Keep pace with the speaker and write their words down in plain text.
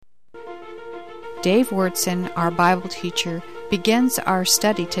Dave Wyrtzen, our Bible teacher, begins our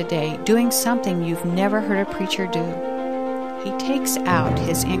study today doing something you've never heard a preacher do. He takes out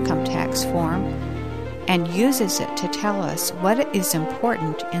his income tax form and uses it to tell us what is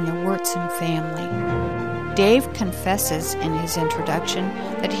important in the Wyrtzen family. Dave confesses in his introduction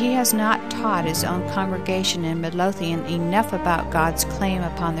that he has not taught his own congregation in Midlothian enough about God's claim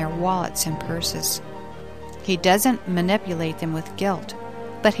upon their wallets and purses. He doesn't manipulate them with guilt,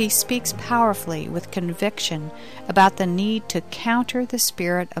 but he speaks powerfully with conviction about the need to counter the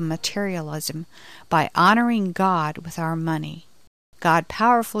spirit of materialism by honoring God with our money. God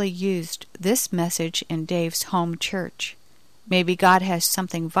powerfully used this message in Dave's home church. Maybe God has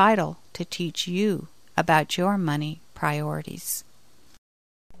something vital to teach you about your money priorities.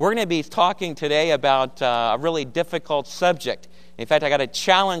 We're going to be talking today about a really difficult subject. In fact, I got a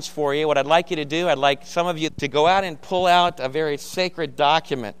challenge for you. What I'd like you to do, I'd like some of you to go out and pull out a very sacred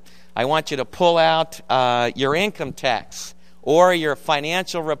document. I want you to pull out your income tax or your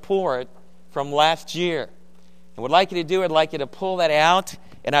financial report from last year. And what I'd like you to do, I'd like you to pull that out,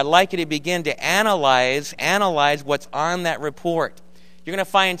 and I'd like you to begin to analyze what's on that report. You're going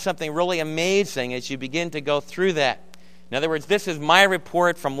to find something really amazing as you begin to go through that. In other words, this is my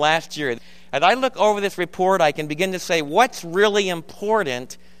report from last year. As I look over this report, I can begin to say what's really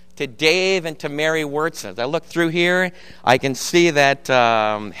important to Dave and to Mary Wyrtzen. As I look through here, I can see that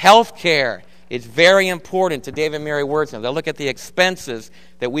health care is very important to Dave and Mary Wyrtzen. As I look at the expenses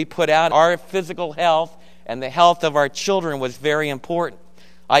that we put out, our physical health and the health of our children was very important.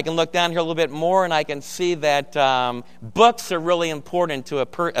 I can look down here a little bit more, and I can see that books are really important to a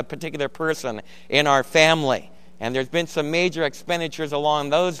particular person in our family. And there's been some major expenditures along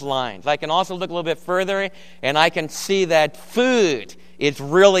those lines. I can also look a little bit further, and I can see that food is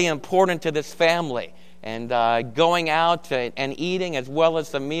really important to this family. And going out and eating, as well as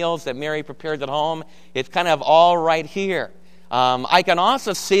the meals that Mary prepares at home, it's kind of all right here. I can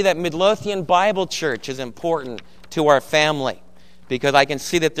also see that Midlothian Bible Church is important to our family, because I can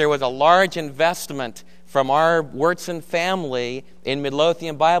see that there was a large investment from our Wyrtzen family in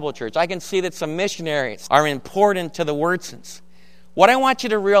Midlothian Bible Church. I can see that some missionaries are important to the Wyrtzens. What I want you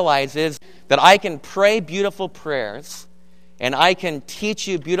to realize is that I can pray beautiful prayers and I can teach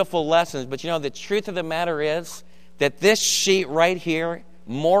you beautiful lessons, but the truth of the matter is that this sheet right here,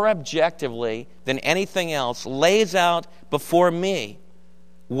 more objectively than anything else, lays out before me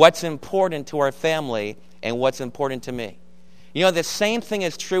what's important to our family and what's important to me. The same thing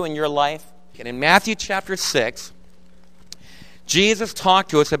is true in your life. And in Matthew chapter 6, Jesus talked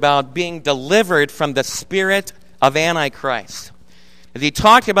to us about being delivered from the spirit of Antichrist. As he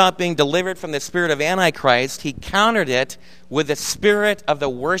talked about being delivered from the spirit of Antichrist, he countered it with the spirit of the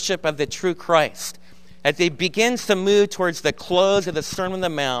worship of the true Christ. As he begins to move towards the close of the Sermon on the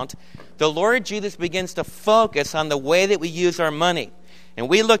Mount, the Lord Jesus begins to focus on the way that we use our money. And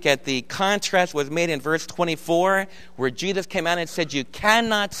we look at the contrast was made in verse 24, where Jesus came out and said, you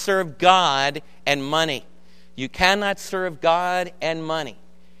cannot serve God and money. You cannot serve God and money.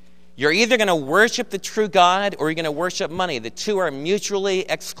 You're either going to worship the true God or you're going to worship money. The two are mutually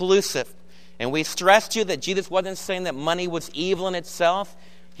exclusive. And we stressed you that Jesus wasn't saying that money was evil in itself.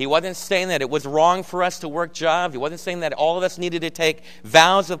 He wasn't saying that it was wrong for us to work jobs. He wasn't saying that all of us needed to take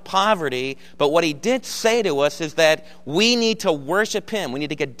vows of poverty. But what he did say to us is that we need to worship him. We need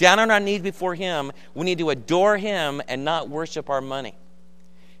to get down on our knees before him. We need to adore him and not worship our money.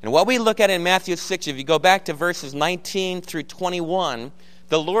 And what we look at in Matthew 6, if you go back to verses 19 through 21,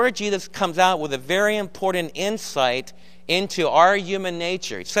 the Lord Jesus comes out with a very important insight into our human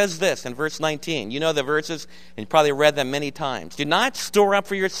nature. He says this in verse 19. You know the verses, and you probably read them many times. Do not store up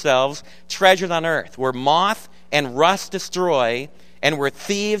for yourselves treasures on earth, where moth and rust destroy, and where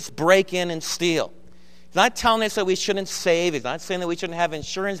thieves break in and steal. He's not telling us that we shouldn't save. He's not saying that we shouldn't have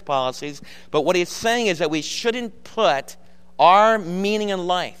insurance policies. But what he's saying is that we shouldn't put our meaning in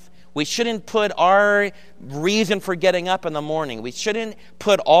life, we shouldn't put our reason for getting up in the morning, we shouldn't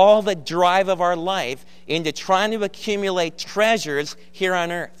put all the drive of our life into trying to accumulate treasures here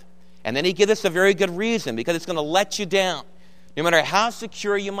on earth. And then he gives us a very good reason, because it's going to let you down. No matter how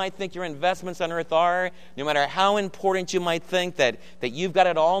secure you might think your investments on earth are, no matter how important you might think that you've got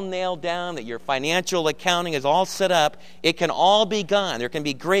it all nailed down, that your financial accounting is all set up, it can all be gone. There can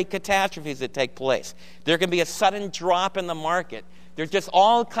be great catastrophes that take place. There can be a sudden drop in the market. There's just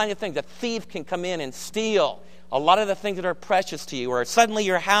all kinds of things. A thief can come in and steal a lot of the things that are precious to you, or suddenly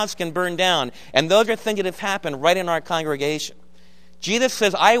your house can burn down. And those are things that have happened right in our congregation. Jesus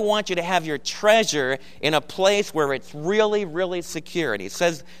says, I want you to have your treasure in a place where it's really, really secure. And he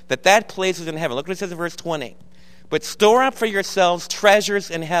says that place is in heaven. Look what it says in verse 20. But store up for yourselves treasures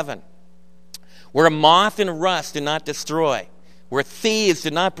in heaven, where moth and rust do not destroy, where thieves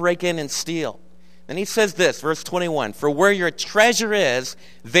do not break in and steal. And he says this, verse 21, for where your treasure is,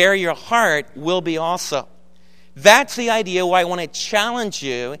 there your heart will be also. That's the idea why I want to challenge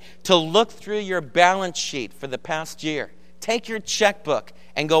you to look through your balance sheet for the past year. Take your checkbook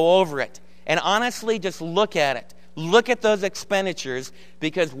and go over it. And honestly, just look at it. Look at those expenditures,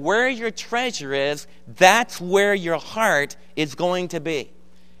 because where your treasure is, that's where your heart is going to be.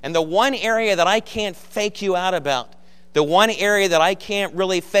 And the one area that I can't fake you out about, the one area that I can't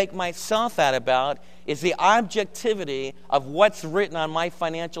really fake myself out about, is the objectivity of what's written on my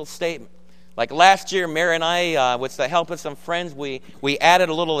financial statement. Like last year, Mary and I, with the help of some friends, we added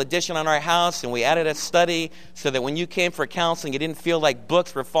a little addition on our house, and we added a study so that when you came for counseling, you didn't feel like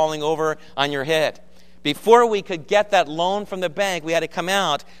books were falling over on your head. Before we could get that loan from the bank, we had to come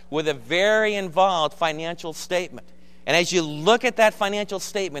out with a very involved financial statement. And as you look at that financial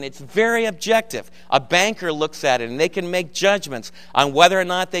statement, it's very objective. A banker looks at it, and they can make judgments on whether or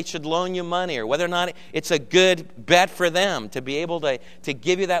not they should loan you money, or whether or not it's a good bet for them to be able to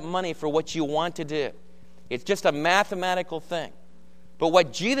give you that money for what you want to do. It's just a mathematical thing. But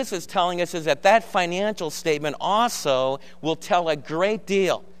what Jesus is telling us is that financial statement also will tell a great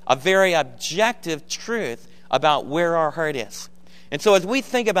deal, a very objective truth about where our heart is. And so as we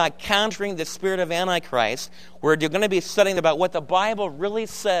think about countering the spirit of Antichrist, we're going to be studying about what the Bible really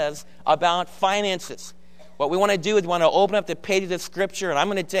says about finances. What we want to do is we want to open up the pages of Scripture, and I'm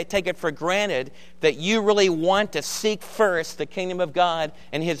going to take it for granted that you really want to seek first the kingdom of God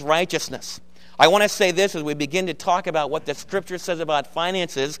and His righteousness. I want to say this as we begin to talk about what the Scripture says about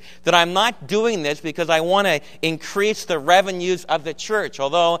finances, that I'm not doing this because I want to increase the revenues of the church,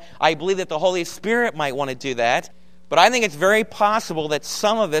 although I believe that the Holy Spirit might want to do that. But I think it's very possible that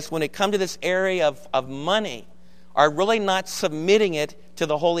some of us, when it comes to this area of money, are really not submitting it to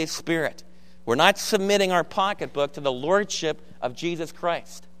the Holy Spirit. We're not submitting our pocketbook to the lordship of Jesus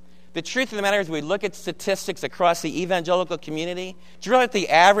Christ. The truth of the matter is, we look at statistics across the evangelical community. Do you know that the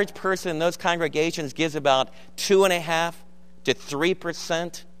average person in those congregations gives about 2.5% to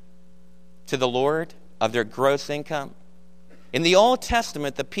 3% to the Lord of their gross income? In the Old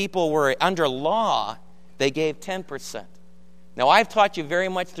Testament, the people were under law. They gave 10%. Now, I've taught you very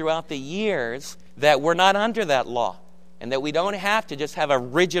much throughout the years that we're not under that law, and that we don't have to just have a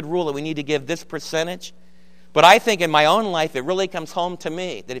rigid rule that we need to give this percentage. But I think in my own life, it really comes home to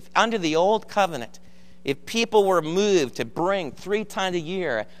me that if under the old covenant, if people were moved to bring 3 times a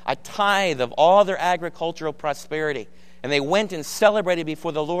year a tithe of all their agricultural prosperity, and they went and celebrated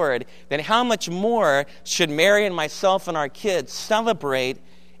before the Lord, then how much more should Mary and myself and our kids celebrate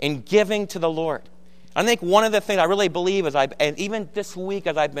in giving to the Lord? I think one of the things I really believe is, and even this week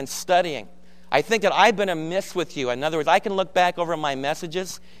as I've been studying, I think that I've been amiss with you. In other words, I can look back over my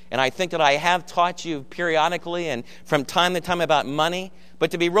messages, and I think that I have taught you periodically and from time to time about money.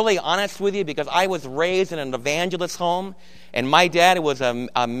 But to be really honest with you, because I was raised in an evangelist home, and my dad was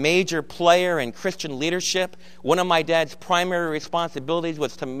a major player in Christian leadership, one of my dad's primary responsibilities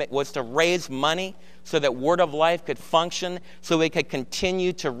was to raise money so that Word of Life could function, so we could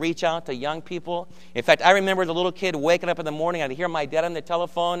continue to reach out to young people. In fact, I remember as a little kid waking up in the morning, I'd hear my dad on the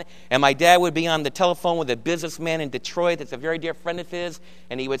telephone, and my dad would be on the telephone with a businessman in Detroit that's a very dear friend of his,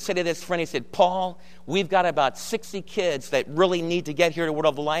 and he would say to this friend, he said, "Paul, we've got about 60 kids that really need to get here to Word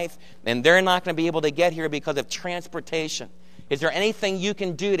of Life, and they're not going to be able to get here because of transportation. Is there anything you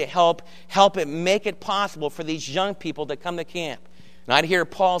can do to help it make it possible for these young people to come to camp?" And I'd hear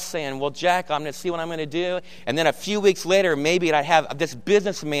Paul saying, "Well, Jack, I'm going to see what I'm going to do." And then a few weeks later, maybe I'd have this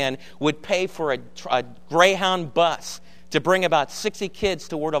businessman would pay for a Greyhound bus to bring about 60 kids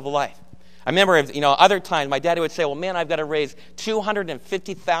to Word of Life. I remember, other times my daddy would say, "Well, man, I've got to raise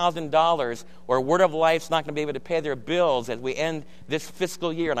 $250,000 or Word of Life's not going to be able to pay their bills as we end this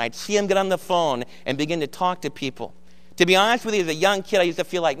fiscal year." And I'd see him get on the phone and begin to talk to people. To be honest with you, as a young kid, I used to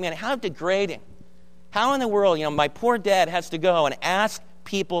feel like, man, how degrading. How in the world, my poor dad has to go and ask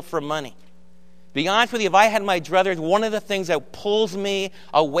people for money. To be honest with you, if I had my druthers, one of the things that pulls me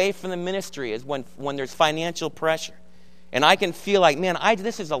away from the ministry is when there's financial pressure. And I can feel like, man,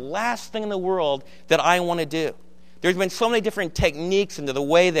 this is the last thing in the world that I want to do. There's been so many different techniques into the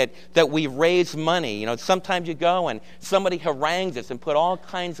way that we raise money. Sometimes you go and somebody harangues us and put all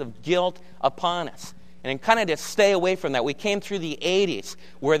kinds of guilt upon us. And kind of to stay away from that, we came through the 80s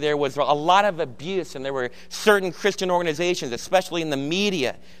where there was a lot of abuse, and there were certain Christian organizations, especially in the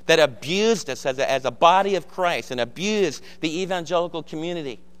media, that abused us as a body of Christ and abused the evangelical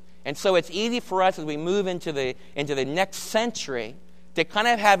community. And so it's easy for us as we move into the next century to kind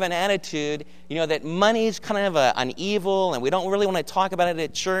of have an attitude, that money's kind of an evil, and we don't really want to talk about it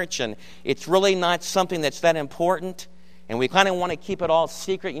at church, and it's really not something that's that important, and we kind of want to keep it all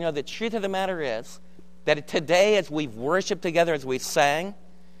secret. The truth of the matter is that today, as we've worshiped together, as we sang,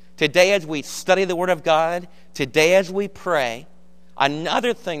 today as we study the Word of God, today as we pray,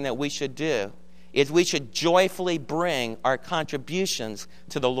 another thing that we should do is we should joyfully bring our contributions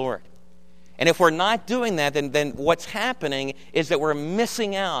to the Lord. And if we're not doing that, then what's happening is that we're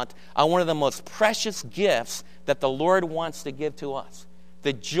missing out on one of the most precious gifts that the Lord wants to give to us.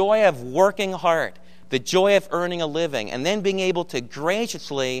 The joy of working hard, the joy of earning a living, and then being able to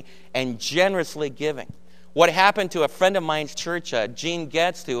graciously and generously giving. What happened to a friend of mine's church, Gene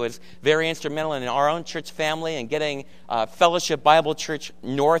Getz, who was very instrumental in our own church family and getting Fellowship Bible Church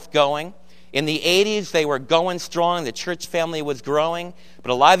North going. In the 80s, they were going strong. The church family was growing.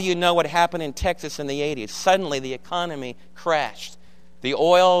 But a lot of you know what happened in Texas in the 80s. Suddenly, the economy crashed. The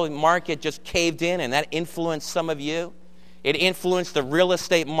oil market just caved in, and that influenced some of you. It influenced the real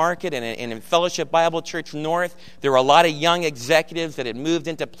estate market, and in Fellowship Bible Church North, there were a lot of young executives that had moved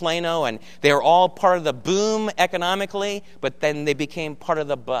into Plano, and they were all part of the boom economically, but then they became part of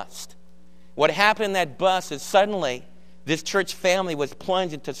the bust. What happened in that bust is suddenly this church family was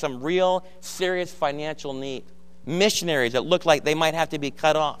plunged into some real serious financial need. Missionaries that looked like they might have to be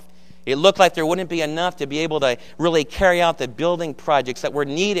cut off. It looked like there wouldn't be enough to be able to really carry out the building projects that were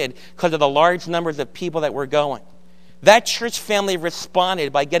needed because of the large numbers of people that were going. That church family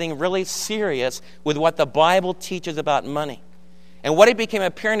responded by getting really serious with what the Bible teaches about money. And what it became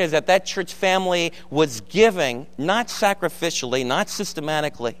apparent is that church family was giving, not sacrificially, not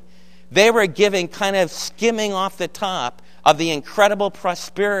systematically. They were giving, kind of skimming off the top of the incredible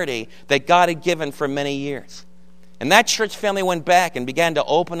prosperity that God had given for many years. And that church family went back and began to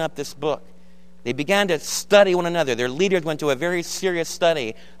open up this book. They began to study one another. Their leaders went to a very serious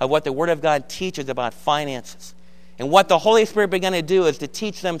study of what the Word of God teaches about finances. And what the Holy Spirit began to do is to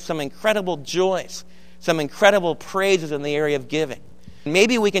teach them some incredible joys, some incredible praises in the area of giving.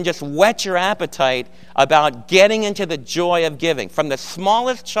 Maybe we can just whet your appetite about getting into the joy of giving. From the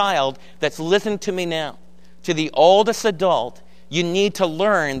smallest child that's listening to me now to the oldest adult, you need to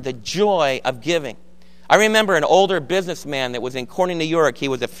learn the joy of giving. I remember an older businessman that was in Corning, New York. He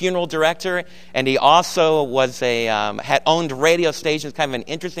was a funeral director, and he also was had owned radio stations, kind of an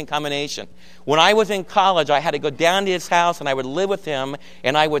interesting combination. When I was in college, I had to go down to his house, and I would live with him,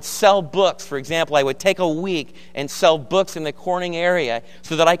 and I would sell books. For example, I would take a week and sell books in the Corning area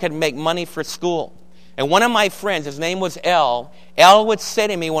so that I could make money for school. And one of my friends, his name was Al would say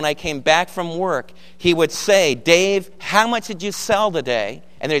to me when I came back from work, he would say, "Dave, how much did you sell today?"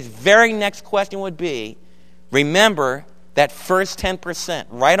 And his very next question would be, remember that first 10%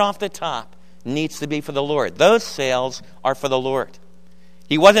 right off the top needs to be for the Lord. Those sales are for the Lord.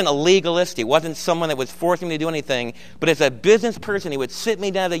 He wasn't a legalist. He wasn't someone that was forcing me to do anything. But as a business person, he would sit me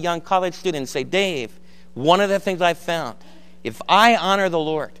down as a young college student and say, "Dave, one of the things I've found, if I honor the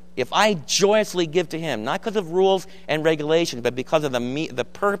Lord, if I joyously give to Him, not because of rules and regulations, but because of the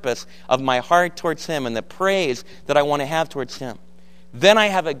purpose of my heart towards Him and the praise that I want to have towards Him, then I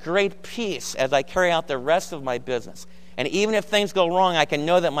have a great peace as I carry out the rest of my business. And even if things go wrong, I can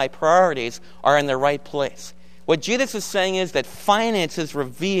know that my priorities are in the right place." What Jesus is saying is that finances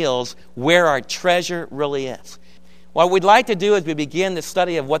reveals where our treasure really is. What we'd like to do as we begin the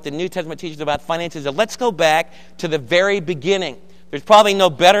study of what the New Testament teaches about finances is let's go back to the very beginning. There's probably no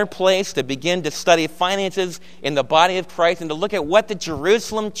better place to begin to study finances in the body of Christ and to look at what the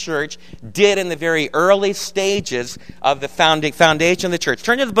Jerusalem church did in the very early stages of the foundation of the church.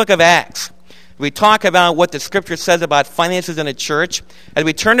 Turn to the book of Acts. We talk about what the Scripture says about finances in a church. As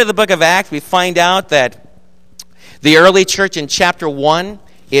we turn to the book of Acts, we find out that the early church in chapter 1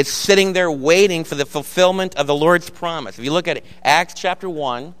 is sitting there waiting for the fulfillment of the Lord's promise. If you look at Acts chapter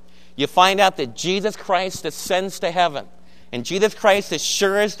 1, you find out that Jesus Christ ascends to heaven. And Jesus Christ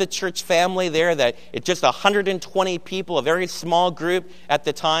assures the church family there that it's just 120 people, a very small group at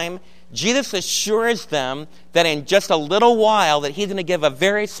the time. Jesus assures them that in just a little while that He's going to give a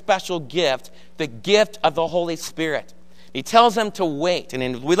very special gift, the gift of the Holy Spirit. He tells them to wait. And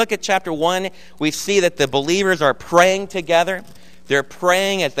when we look at chapter 1, we see that the believers are praying together. They're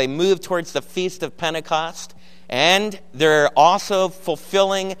praying as they move towards the Feast of Pentecost. And they're also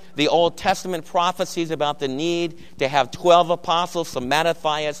fulfilling the Old Testament prophecies about the need to have 12 apostles, so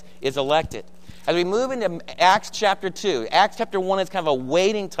Mattathias is elected. As we move into Acts chapter 2, Acts chapter 1 is kind of a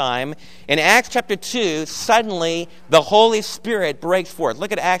waiting time. In Acts chapter 2, suddenly the Holy Spirit breaks forth.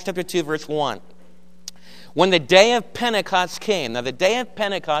 Look at Acts chapter 2, verse 1. When the day of Pentecost came, now the day of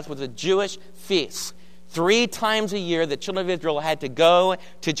Pentecost was a Jewish feast. 3 times a year, the children of Israel had to go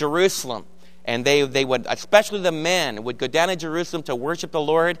to Jerusalem. And they would, especially the men, would go down to Jerusalem to worship the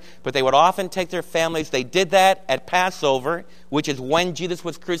Lord, but they would often take their families. They did that at Passover, which is when Jesus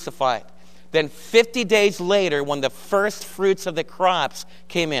was crucified. Then 50 days later, when the first fruits of the crops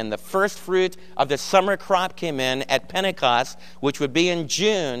came in, the first fruit of the summer crop came in at Pentecost, which would be in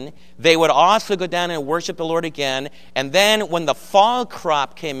June, they would also go down and worship the Lord again. And then when the fall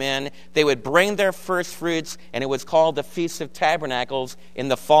crop came in, they would bring their first fruits, and it was called the Feast of Tabernacles in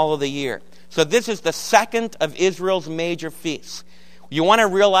the fall of the year. So this is the second of Israel's major feasts. You want to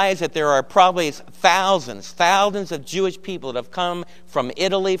realize that there are probably thousands of Jewish people that have come from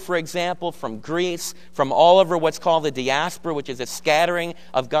Italy, for example, from Greece, from all over what's called the diaspora, which is a scattering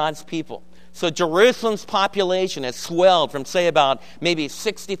of God's people. So Jerusalem's population has swelled from, say, about maybe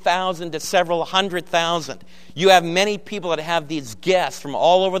 60,000 to several 100,000. You have many people that have these guests from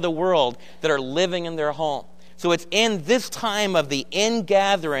all over the world that are living in their home. So it's in this time of the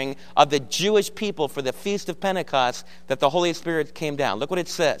ingathering of the Jewish people for the Feast of Pentecost that the Holy Spirit came down. Look what it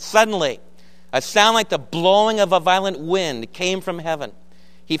says. Suddenly, a sound like the blowing of a violent wind came from heaven.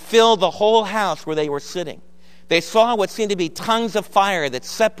 He filled the whole house where they were sitting. They saw what seemed to be tongues of fire that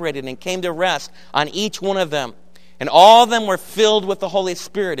separated and came to rest on each one of them. And all of them were filled with the Holy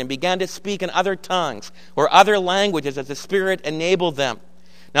Spirit and began to speak in other tongues or other languages as the Spirit enabled them.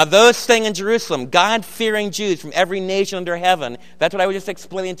 Now those staying in Jerusalem, God-fearing Jews from every nation under heaven, that's what I was just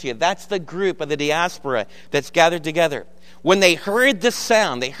explaining to you. That's the group of the diaspora that's gathered together. When they heard the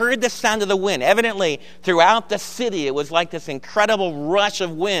sound of the wind. Evidently, throughout the city, it was like this incredible rush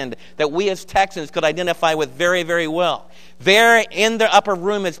of wind that we as Texans could identify with very, very well. There in the upper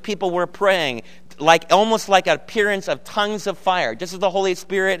room as people were praying, almost like an appearance of tongues of fire. Just as the Holy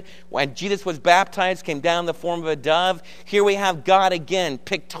Spirit, when Jesus was baptized, came down in the form of a dove, here we have God again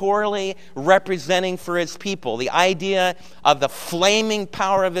pictorially representing for his people the idea of the flaming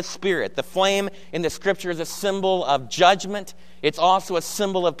power of his Spirit. The flame in the Scripture is a symbol of judgment. It's also a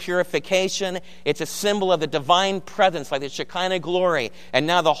symbol of purification. It's a symbol of the divine presence, like the Shekinah glory. And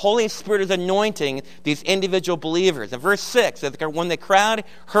now the Holy Spirit is anointing these individual believers. In verse 6, when the crowd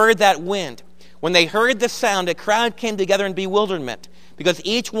heard that wind, when they heard the sound, a crowd came together in bewilderment, because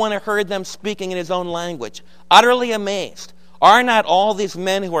each one heard them speaking in his own language. Utterly amazed, are not all these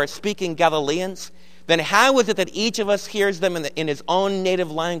men who are speaking Galileans? Then how is it that each of us hears them in his own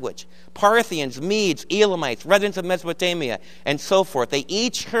native language? Parthians, Medes, Elamites, residents of Mesopotamia, and so forth. They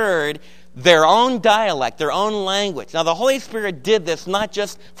each heard their own dialect, their own language. Now the Holy Spirit did this not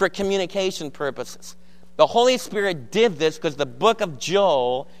just for communication purposes. The Holy Spirit did this because the book of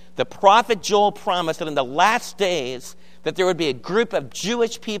Joel, the prophet Joel promised that in the last days that there would be a group of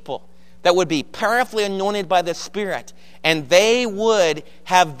Jewish people that would be powerfully anointed by the Spirit, and they would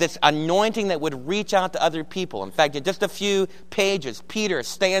have this anointing that would reach out to other people. In fact, in just a few pages, Peter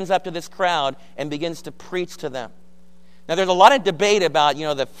stands up to this crowd and begins to preach to them. Now, there's a lot of debate about,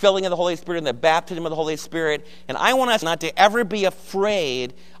 the filling of the Holy Spirit and the baptism of the Holy Spirit, and I want us not to ever be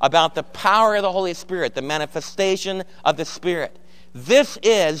afraid about the power of the Holy Spirit, the manifestation of the Spirit. This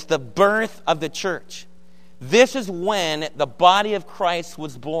is the birth of the church. This is when the body of Christ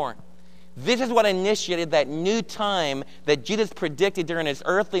was born. This is what initiated that new time that Jesus predicted during his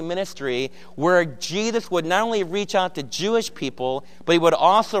earthly ministry, where Jesus would not only reach out to Jewish people, but he would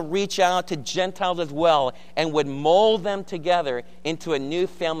also reach out to Gentiles as well and would mold them together into a new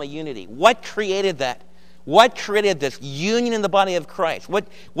family unity. What created that? What created this union in the body of Christ?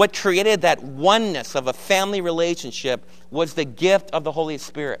 What created that oneness of a family relationship was the gift of the Holy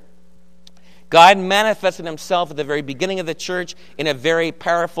Spirit. God manifested himself at the very beginning of the church in a very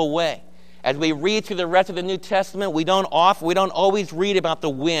powerful way. As we read through the rest of the New Testament, we don't always read about the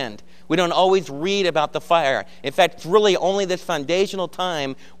wind. We don't always read about the fire. In fact, it's really only this foundational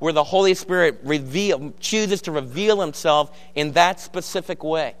time where the Holy Spirit chooses to reveal himself in that specific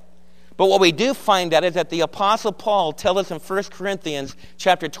way. But what we do find out is that the Apostle Paul tells us in 1 Corinthians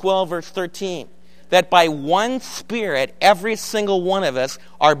chapter 12, verse 13, that by one Spirit, every single one of us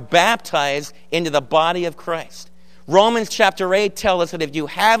are baptized into the body of Christ. Romans chapter 8 tells us that if you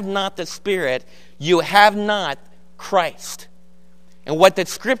have not the Spirit, you have not Christ. And what the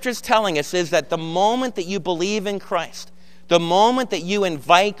Scripture is telling us is that the moment that you believe in Christ, the moment that you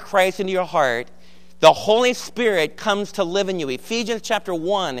invite Christ into your heart, the Holy Spirit comes to live in you. Ephesians chapter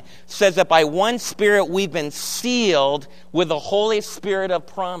 1 says that by one Spirit we've been sealed with the Holy Spirit of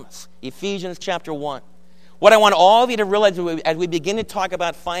promise. Ephesians chapter 1. What I want all of you to realize as we begin to talk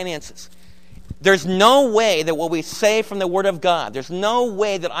about finances, there's no way that what we say from the Word of God, there's no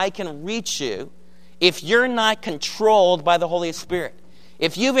way that I can reach you if you're not controlled by the Holy Spirit.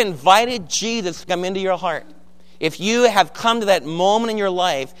 If you've invited Jesus to come into your heart, if you have come to that moment in your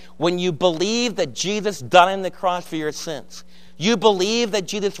life when you believe that Jesus died on the cross for your sins, you believe that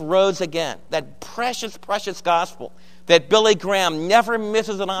Jesus rose again, that precious, precious gospel that Billy Graham never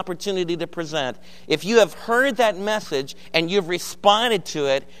misses an opportunity to present. If you have heard that message and you've responded to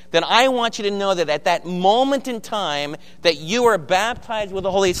it, then I want you to know that at that moment in time that you are baptized with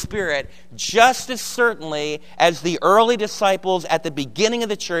the Holy Spirit, just as certainly as the early disciples at the beginning of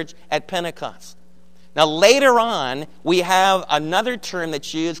the church at Pentecost. Now, later on, we have another term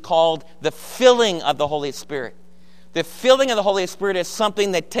that's used called the filling of the Holy Spirit. The filling of the Holy Spirit is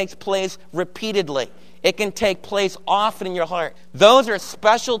something that takes place repeatedly. It can take place often in your heart. Those are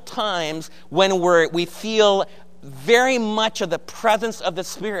special times when we feel very much of the presence of the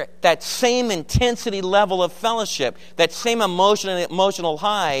Spirit. That same intensity level of fellowship, that same emotional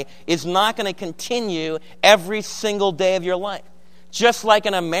high is not going to continue every single day of your life. Just like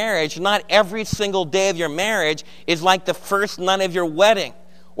in a marriage, not every single day of your marriage is like the first night of your wedding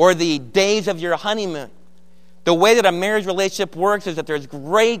or the days of your honeymoon. The way that a marriage relationship works is that there's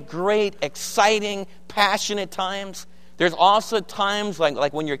great, great, exciting, passionate times. There's also times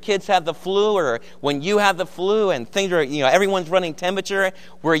like when your kids have the flu or when you have the flu and things are, everyone's running temperature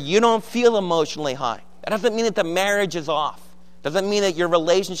where you don't feel emotionally high. That doesn't mean that the marriage is off. Doesn't mean that your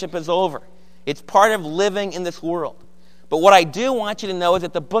relationship is over. It's part of living in this world. But what I do want you to know is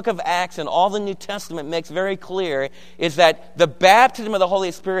that the book of Acts and all the New Testament makes very clear is that the baptism of the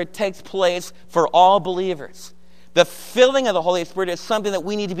Holy Spirit takes place for all believers. The filling of the Holy Spirit is something that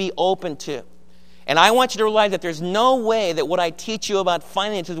we need to be open to. And I want you to realize that there's no way that what I teach you about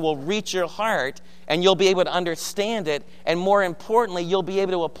finances will reach your heart and you'll be able to understand it, and more importantly, you'll be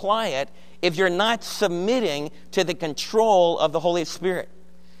able to apply it if you're not submitting to the control of the Holy Spirit.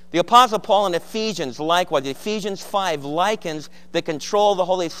 The Apostle Paul in Ephesians, likewise, Ephesians 5 likens the control of the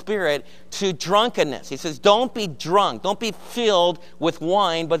Holy Spirit to drunkenness. He says, don't be drunk, don't be filled with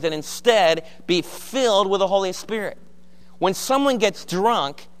wine, but that instead be filled with the Holy Spirit. When someone gets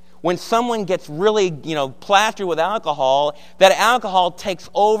drunk, when someone gets really, plastered with alcohol, that alcohol takes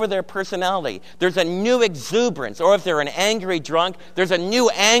over their personality. There's a new exuberance, or if they're an angry drunk, there's a new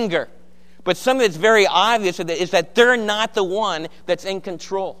anger. But something that's very obvious is that they're not the one that's in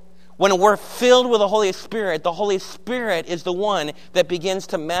control. When we're filled with the Holy Spirit is the one that begins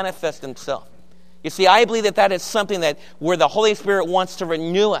to manifest himself. You see, I believe that is something where the Holy Spirit wants to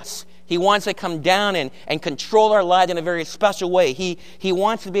renew us. He wants to come down and control our lives in a very special way. He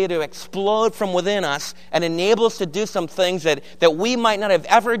wants to be able to explode from within us and enable us to do some things that we might not have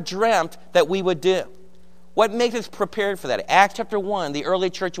ever dreamt that we would do. What makes us prepared for that? Acts chapter 1, the early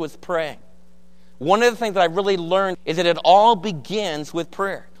church was praying. One of the things that I really learned is that it all begins with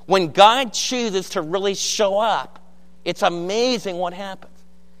prayer. When God chooses to really show up, it's amazing what happens.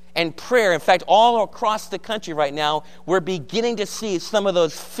 And prayer, in fact, all across the country right now, we're beginning to see some of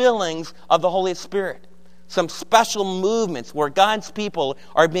those fillings of the Holy Spirit. Some special movements where God's people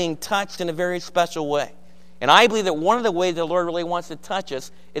are being touched in a very special way. And I believe that one of the ways the Lord really wants to touch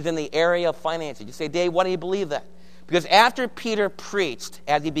us is in the area of finances. You say, Dave, why do you believe that? Because after Peter preached,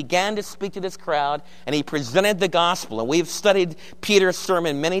 as he began to speak to this crowd, and he presented the gospel, and we've studied Peter's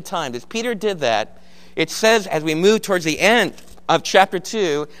sermon many times, as Peter did that, it says as we move towards the end of chapter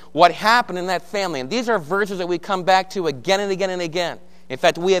 2, what happened in that family. And these are verses that we come back to again and again and again. In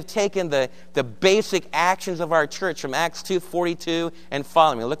fact, we have taken the basic actions of our church from Acts 2:42 and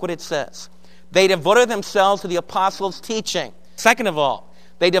following. Look what it says. They devoted themselves to the apostles' teaching. Second of all,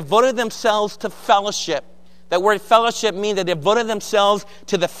 they devoted themselves to fellowship. That word fellowship means they devoted themselves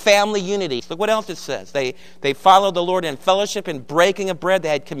to the family unity. Look what else it says. They followed the Lord in fellowship and breaking of bread. They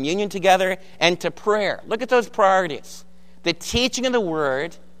had communion together and to prayer. Look at those priorities. The teaching of the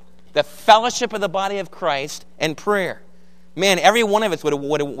word, the fellowship of the body of Christ, and prayer. Man, every one of us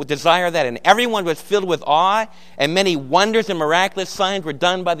would desire that. And everyone was filled with awe, and many wonders and miraculous signs were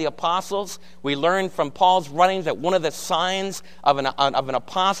done by the apostles. We learned from Paul's writings that one of the signs of an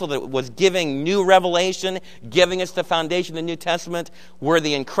apostle that was giving new revelation, giving us the foundation of the New Testament, were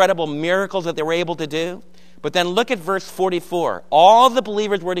the incredible miracles that they were able to do. But then look at verse 44. All the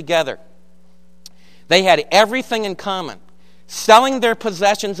believers were together. They had everything in common. Selling their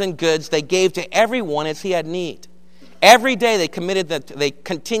possessions and goods, they gave to everyone as he had need. Every day they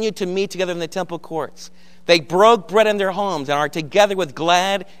continued to meet together in the temple courts. They broke bread in their homes and are together with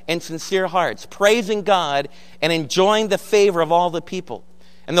glad and sincere hearts, praising God and enjoying the favor of all the people.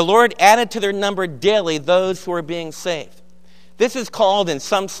 And the Lord added to their number daily those who were being saved. This is called in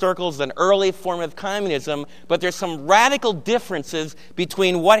some circles an early form of communism, but there's some radical differences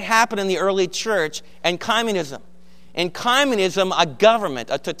between what happened in the early church and communism. In communism, a government,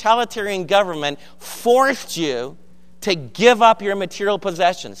 a totalitarian government, forced you to give up your material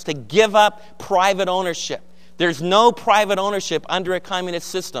possessions, to give up private ownership. There's no private ownership under a communist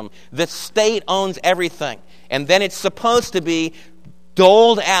system. The state owns everything. And then it's supposed to be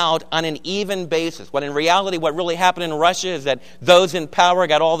doled out on an even basis. When in reality, what really happened in Russia is that those in power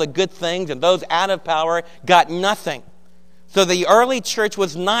got all the good things and those out of power got nothing. So the early church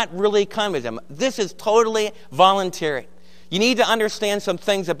was not really communism. This is totally voluntary. You need to understand some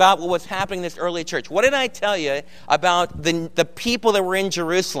things about what was happening in this early church. What did I tell you about the people that were in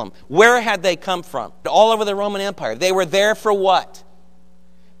Jerusalem? Where had they come from? All over the Roman Empire. They were there for what?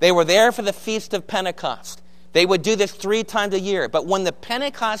 They were there for the Feast of Pentecost. They would do this 3 times a year. But when the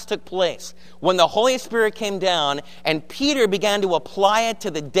Pentecost took place, when the Holy Spirit came down and Peter began to apply it to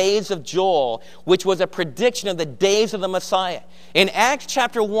the days of Joel, which was a prediction of the days of the Messiah. In Acts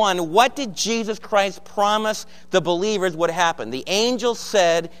chapter 1, what did Jesus Christ promise the believers would happen? The angel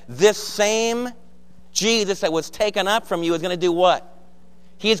said, this same Jesus that was taken up from you is going to do what?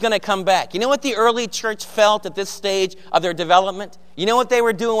 He's going to come back. You know what the early church felt at this stage of their development? You know what they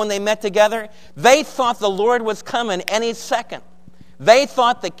were doing when they met together? They thought the Lord was coming any second. They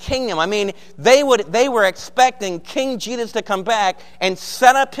thought the kingdom, they were expecting King Jesus to come back and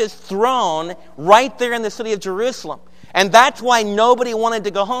set up his throne right there in the city of Jerusalem. And that's why nobody wanted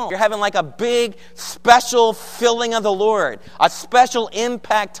to go home. You're having like a big special filling of the Lord, a special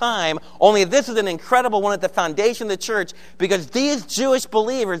impact time. Only this is an incredible one at the foundation of the church because these Jewish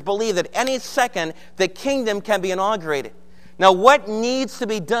believers believe that any second the kingdom can be inaugurated. Now, what needs to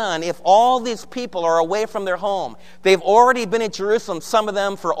be done if all these people are away from their home? They've already been in Jerusalem, some of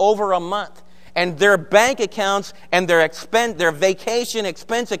them, for over a month. And their bank accounts and their vacation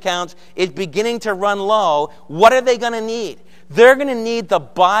expense accounts is beginning to run low. What are they going to need? They're going to need the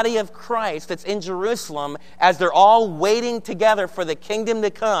body of Christ that's in Jerusalem as they're all waiting together for the kingdom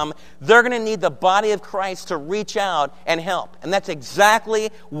to come. They're going to need the body of Christ to reach out and help. And that's exactly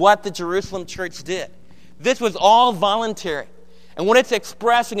what the Jerusalem church did. This was all voluntary. And what it's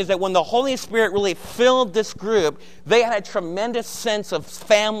expressing is that when the Holy Spirit really filled this group, they had a tremendous sense of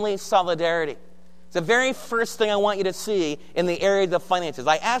family solidarity. It's the very first thing I want you to see in the area of finances.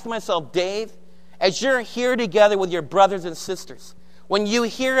 I asked myself, Dave, as you're here together with your brothers and sisters, when you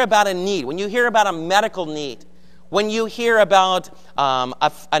hear about a need, when you hear about a medical need, when you hear about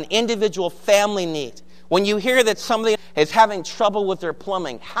an individual family need, when you hear that somebody is having trouble with their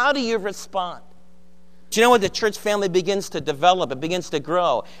plumbing, how do you respond? Do you know what? The church family begins to develop, it begins to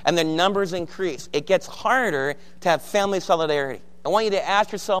grow, and the numbers increase. It gets harder to have family solidarity. I want you to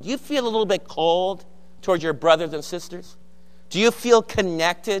ask yourself, do you feel a little bit cold towards your brothers and sisters? Do you feel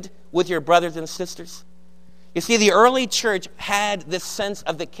connected with your brothers and sisters? You see, the early church had this sense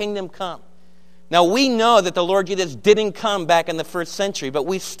of the kingdom come. Now, we know that the Lord Jesus didn't come back in the first century, but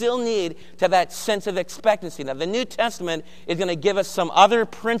we still need to have that sense of expectancy. Now, the New Testament is going to give us some other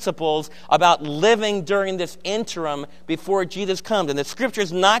principles about living during this interim before Jesus comes. And the Scripture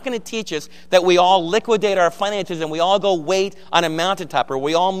is not going to teach us that we all liquidate our finances and we all go wait on a mountaintop or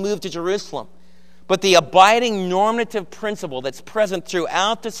we all move to Jerusalem. But the abiding normative principle that's present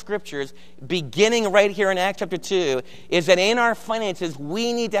throughout the Scriptures, beginning right here in Acts chapter 2, is that in our finances,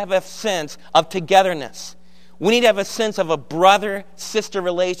 we need to have a sense of togetherness. We need to have a sense of a brother-sister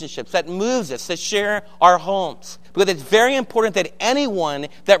relationships that moves us to share our homes. Because it's very important that anyone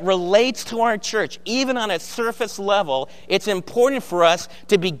that relates to our church, even on a surface level, it's important for us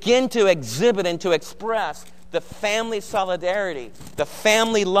to begin to exhibit and to express the family solidarity, the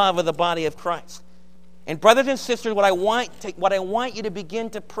family love of the body of Christ. And brothers and sisters, what I want you to begin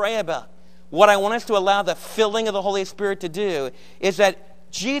to pray about, what I want us to allow the filling of the Holy Spirit to do, is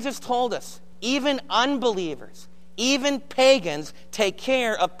that Jesus told us, even unbelievers, even pagans, take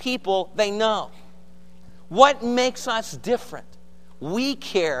care of people they know. What makes us different? We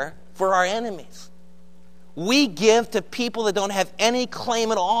care for our enemies. We give to people that don't have any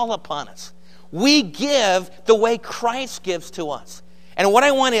claim at all upon us. We give the way Christ gives to us. And what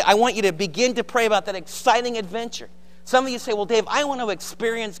I want you to begin to pray about that exciting adventure. Some of you say, well, Dave, I want to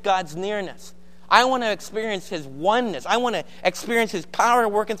experience God's nearness. I want to experience His oneness. I want to experience His power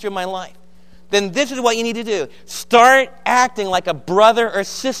working through my life. Then this is what you need to do. Start acting like a brother or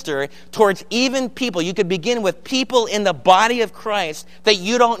sister towards even people. You could begin with people in the body of Christ that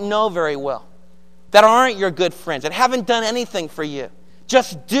you don't know very well, that aren't your good friends, that haven't done anything for you.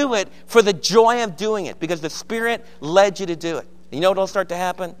 Just do it for the joy of doing it because the Spirit led you to do it. You know what will start to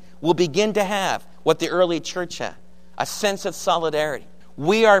happen? We'll begin to have what the early church had, a sense of solidarity.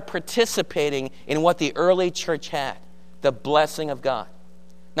 We are participating in what the early church had, the blessing of God.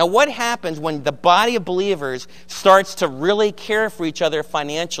 Now, what happens when the body of believers starts to really care for each other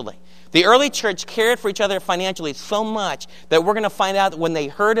financially? The early church cared for each other financially so much that we're going to find out that when they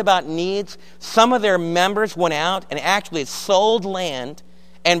heard about needs, some of their members went out and actually sold land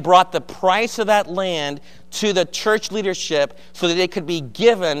and brought the price of that land to the church leadership so that it could be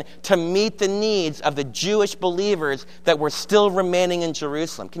given to meet the needs of the Jewish believers that were still remaining in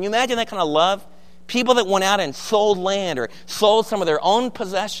Jerusalem. Can you imagine that kind of love? People that went out and sold land or sold some of their own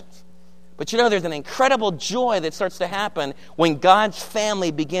possessions. But you know, there's an incredible joy that starts to happen when God's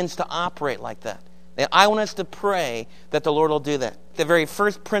family begins to operate like that. And I want us to pray that the Lord will do that. The very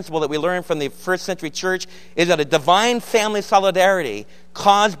first principle that we learn from the first century church is that a divine family solidarity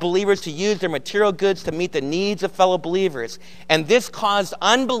caused believers to use their material goods to meet the needs of fellow believers. And this caused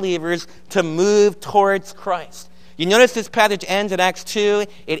unbelievers to move towards Christ. You notice this passage ends in Acts 2.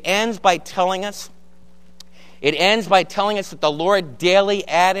 It ends by telling us that the Lord daily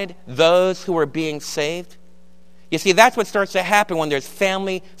added those who were being saved. You see, that's what starts to happen when there's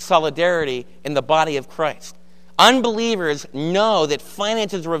family solidarity in the body of Christ. Unbelievers know that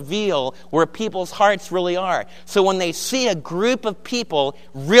finances reveal where people's hearts really are. So when they see a group of people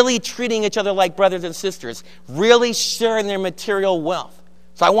really treating each other like brothers and sisters, really sharing their material wealth.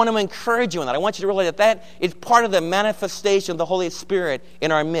 So I want to encourage you in that. I want you to realize that that is part of the manifestation of the Holy Spirit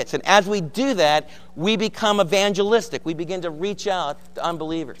in our midst. And as we do that, we become evangelistic. We begin to reach out to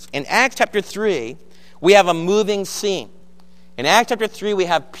unbelievers. In Acts chapter 3, we have a moving scene. In Acts chapter 3, we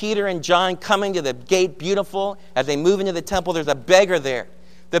have Peter and John coming to the gate beautiful. As they move into the temple, there's a beggar there.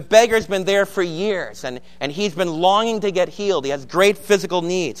 The beggar's been there for years, and he's been longing to get healed. He has great physical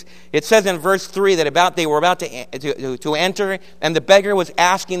needs. It says in verse 3 that they were about to enter, and the beggar was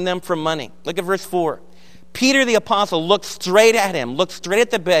asking them for money. Look at verse 4. Peter the apostle looked straight at him, looked straight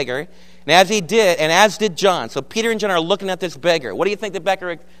at the beggar, and as did John. So Peter and John are looking at this beggar. What do you think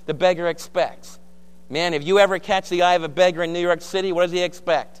the beggar expects? Man, if you ever catch the eye of a beggar in New York City, what does he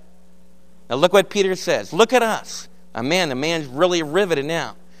expect? Now look what Peter says. Look at us. The man's really riveted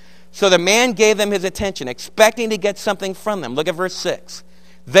now. So the man gave them his attention, expecting to get something from them. Look at verse 6.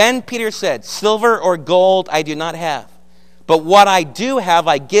 Then Peter said, silver or gold I do not have, but what I do have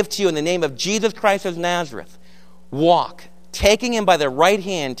I give to you in the name of Jesus Christ of Nazareth. Walk. Taking him by the right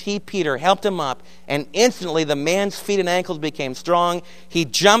hand, he, Peter, helped him up, and instantly the man's feet and ankles became strong. He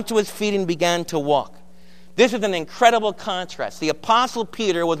jumped to his feet and began to walk. This is an incredible contrast. The Apostle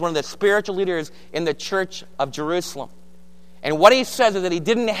Peter was one of the spiritual leaders in the church of Jerusalem. And what he says is that he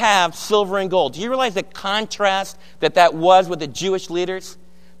didn't have silver and gold. Do you realize the contrast that was with the Jewish leaders?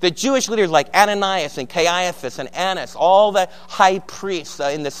 The Jewish leaders like Ananias and Caiaphas and Annas, all the high priests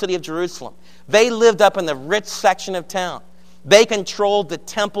in the city of Jerusalem, they lived up in the rich section of town. They controlled the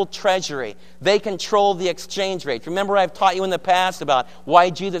temple treasury. They controlled the exchange rate. Remember, I've taught you in the past about why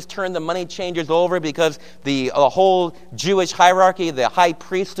Jesus turned the money changers over, because the whole Jewish hierarchy, the high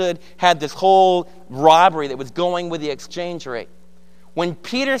priesthood, had this whole robbery that was going with the exchange rate. When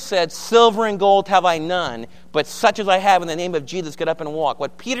Peter said, silver and gold have I none, but such as I have in the name of Jesus, get up and walk.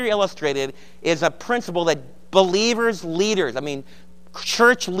 What Peter illustrated is a principle that believers, leaders,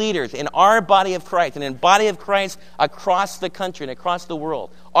 church leaders in our body of Christ and in body of Christ across the country and across the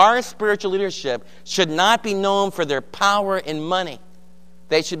world, our spiritual leadership should not be known for their power in money.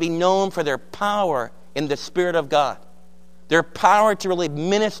 They should be known for their power in the Spirit of God. Their power to really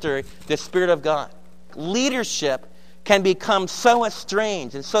minister the Spirit of God. Leadership can become so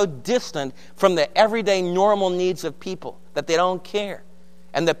estranged and so distant from the everyday normal needs of people that they don't care.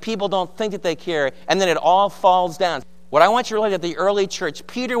 And the people don't think that they care, and then it all falls down. What I want you to realize at the early church,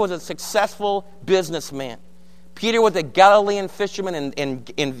 Peter was a successful businessman. Peter was a Galilean fisherman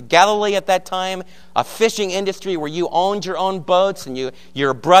in Galilee at that time, a fishing industry where you owned your own boats and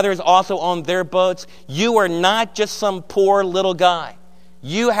your brothers also owned their boats. You were not just some poor little guy.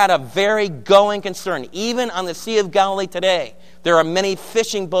 You had a very going concern. Even on the Sea of Galilee today, there are many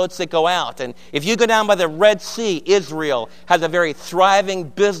fishing boats that go out. And if you go down by the Red Sea, Israel has a very thriving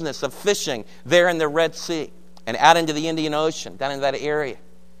business of fishing there in the Red Sea and out into the Indian Ocean, down in that area.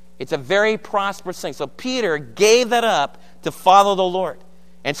 It's a very prosperous thing. So Peter gave that up to follow the Lord.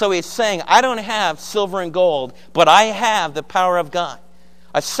 And so he's saying, I don't have silver and gold, but I have the power of God.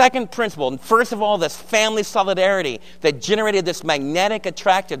 A second principle, first of all, this family solidarity that generated this magnetic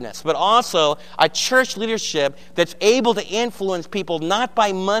attractiveness, but also a church leadership that's able to influence people not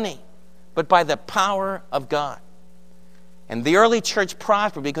by money, but by the power of God. And the early church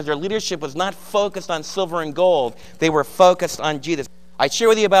prospered because their leadership was not focused on silver and gold. They were focused on Jesus. I share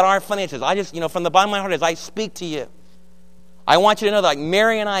with you about our finances. I just, from the bottom of my heart, as I speak to you, I want you to know that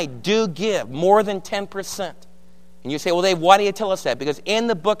Mary and I do give more than 10%. And you say, well, Dave, why do you tell us that? Because in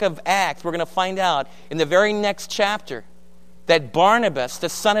the book of Acts, we're going to find out in the very next chapter that Barnabas, the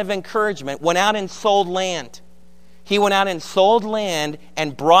son of encouragement, went out and sold land. He went out and sold land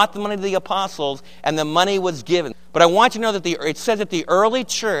and brought the money to the apostles, and the money was given. But I want you to know that it says that the early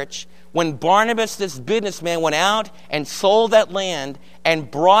church, when Barnabas, this businessman, went out and sold that land and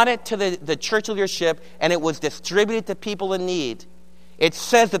brought it to the church leadership, and it was distributed to people in need, it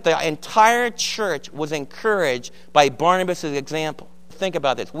says that the entire church was encouraged by Barnabas' example. Think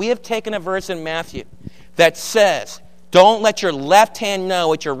about this. We have taken a verse in Matthew that says, don't let your left hand know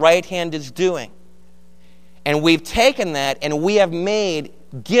what your right hand is doing. And we've taken that and we have made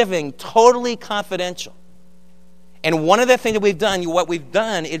giving totally confidential. And one of the things that we've done, what we've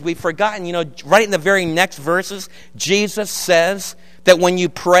done is we've forgotten, right in the very next verses, Jesus says that when you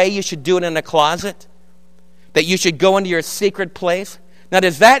pray, you should do it in a closet, that you should go into your secret place. Now,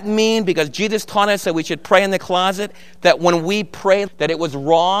 does that mean, because Jesus taught us that we should pray in the closet, that when we pray, that it was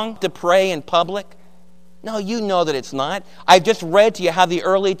wrong to pray in public? No, you know that it's not. I've just read to you how the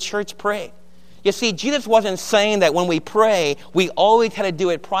early church prayed. You see, Jesus wasn't saying that when we pray, we always had to do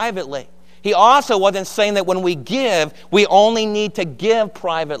it privately. He also wasn't saying that when we give, we only need to give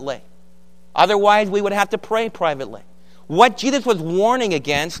privately. Otherwise, we would have to pray privately. What Jesus was warning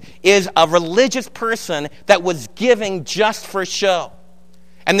against is a religious person that was giving just for show.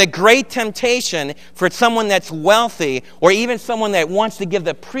 And the great temptation for someone that's wealthy, or even someone that wants to give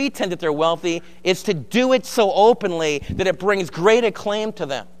the pretense that they're wealthy, is to do it so openly that it brings great acclaim to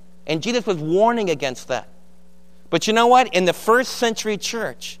them. And Jesus was warning against that. But you know what? In the first century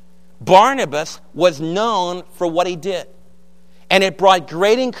church, Barnabas was known for what he did. And it brought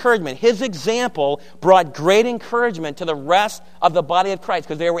great encouragement. His example brought great encouragement to the rest of the body of Christ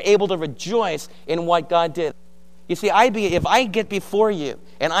because they were able to rejoice in what God did. You see, if I get before you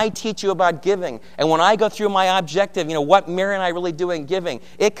and I teach you about giving, and when I go through my objective, what Mary and I really do in giving,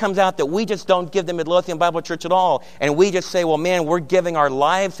 it comes out that we just don't give the Midlothian Bible Church at all, and we just say, well, man, we're giving our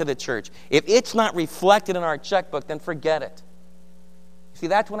lives to the church. If it's not reflected in our checkbook, then forget it. See,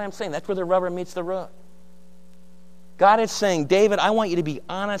 that's what I'm saying. That's where the rubber meets the road. God is saying, David, I want you to be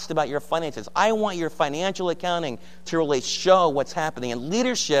honest about your finances. I want your financial accounting to really show what's happening. And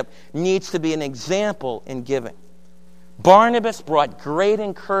leadership needs to be an example in giving. Barnabas brought great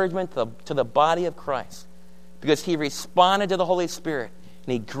encouragement to the body of Christ because he responded to the Holy Spirit.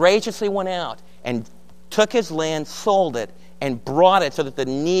 And he graciously went out and took his land, sold it, and brought it so that the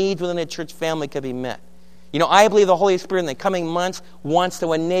needs within the church family could be met. I believe the Holy Spirit in the coming months wants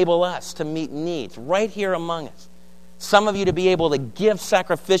to enable us to meet needs right here among us. Some of you to be able to give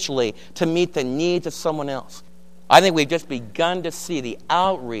sacrificially to meet the needs of someone else. I think we've just begun to see the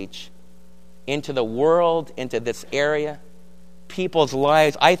outreach into the world, into this area, people's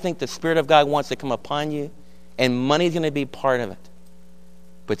lives. I think the Spirit of God wants to come upon you, and money's going to be part of it.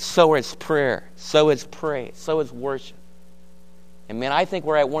 But so is prayer, so is praise, so is worship. And man, I think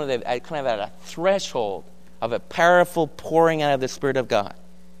we're at at a threshold of a powerful pouring out of the Spirit of God.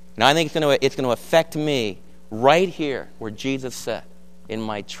 And I think it's going to affect me right here where Jesus said, in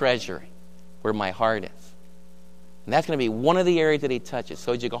my treasury, where my heart is. And that's going to be one of the areas that he touches.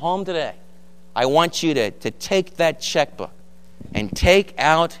 So as you go home today, I want you to take that checkbook and take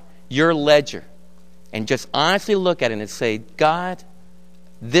out your ledger and just honestly look at it and say, God,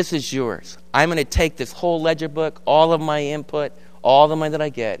 this is yours. I'm going to take this whole ledger book, all of my input, all the money that I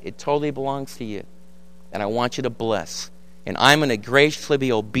get. It totally belongs to you. And I want you to bless. And I'm going to graciously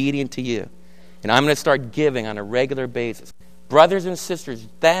be obedient to you. And I'm going to start giving on a regular basis. Brothers and sisters,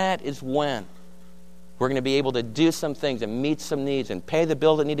 that is when we're going to be able to do some things and meet some needs and pay the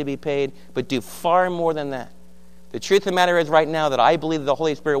bills that need to be paid, but do far more than that. The truth of the matter is right now that I believe the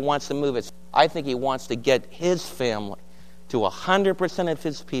Holy Spirit wants to move us. I think he wants to get his family to 100% of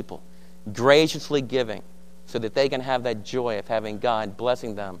his people graciously giving so that they can have that joy of having God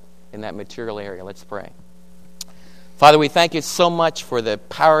blessing them in that material area. Let's pray. Father, we thank you so much for the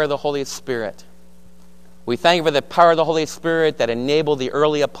power of the Holy Spirit. We thank you for the power of the Holy Spirit that enabled the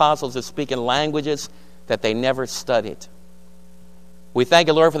early apostles to speak in languages that they never studied. We thank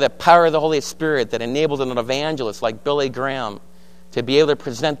you, Lord, for the power of the Holy Spirit that enabled an evangelist like Billy Graham to be able to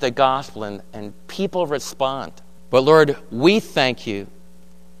present the gospel and people respond. But Lord, we thank you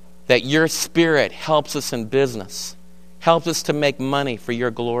that your Spirit helps us in business, helps us to make money for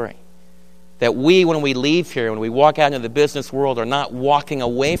your glory. That we, when we leave here, when we walk out into the business world, are not walking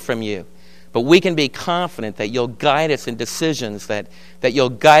away from you, but we can be confident that you'll guide us in decisions, that you'll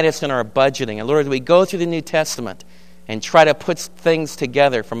guide us in our budgeting. And Lord, as we go through the New Testament and try to put things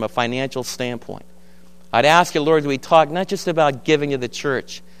together from a financial standpoint, I'd ask you, Lord, as we talk not just about giving to the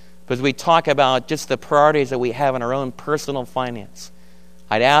church, So as we talk about just the priorities that we have in our own personal finance,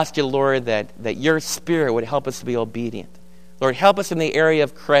 I'd ask you, Lord, that your Spirit would help us to be obedient. Lord, help us in the area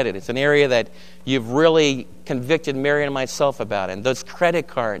of credit. It's an area that you've really convicted Mary and myself about. And those credit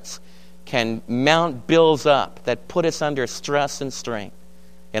cards can mount bills up that put us under stress and strain.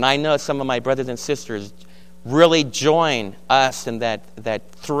 And I know some of my brothers and sisters really join us in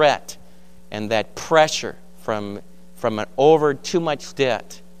that threat and that pressure from an over too much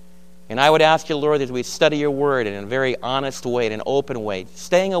debt. And I would ask you, Lord, as we study your word in a very honest way, in an open way,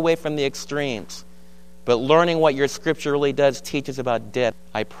 staying away from the extremes, but learning what your scripture really does teach us about debt.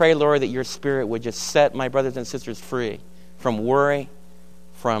 I pray, Lord, that your Spirit would just set my brothers and sisters free from worry,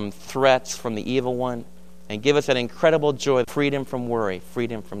 from threats, from the evil one, and give us an incredible joy, freedom from worry,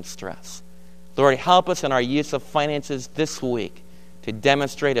 freedom from stress. Lord, help us in our use of finances this week to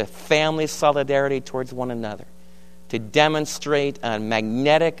demonstrate a family solidarity towards one another, to demonstrate a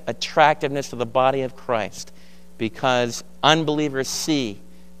magnetic attractiveness to the body of Christ, because unbelievers see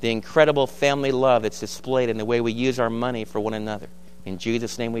the incredible family love that's displayed in the way we use our money for one another. In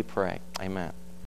Jesus' name we pray. Amen.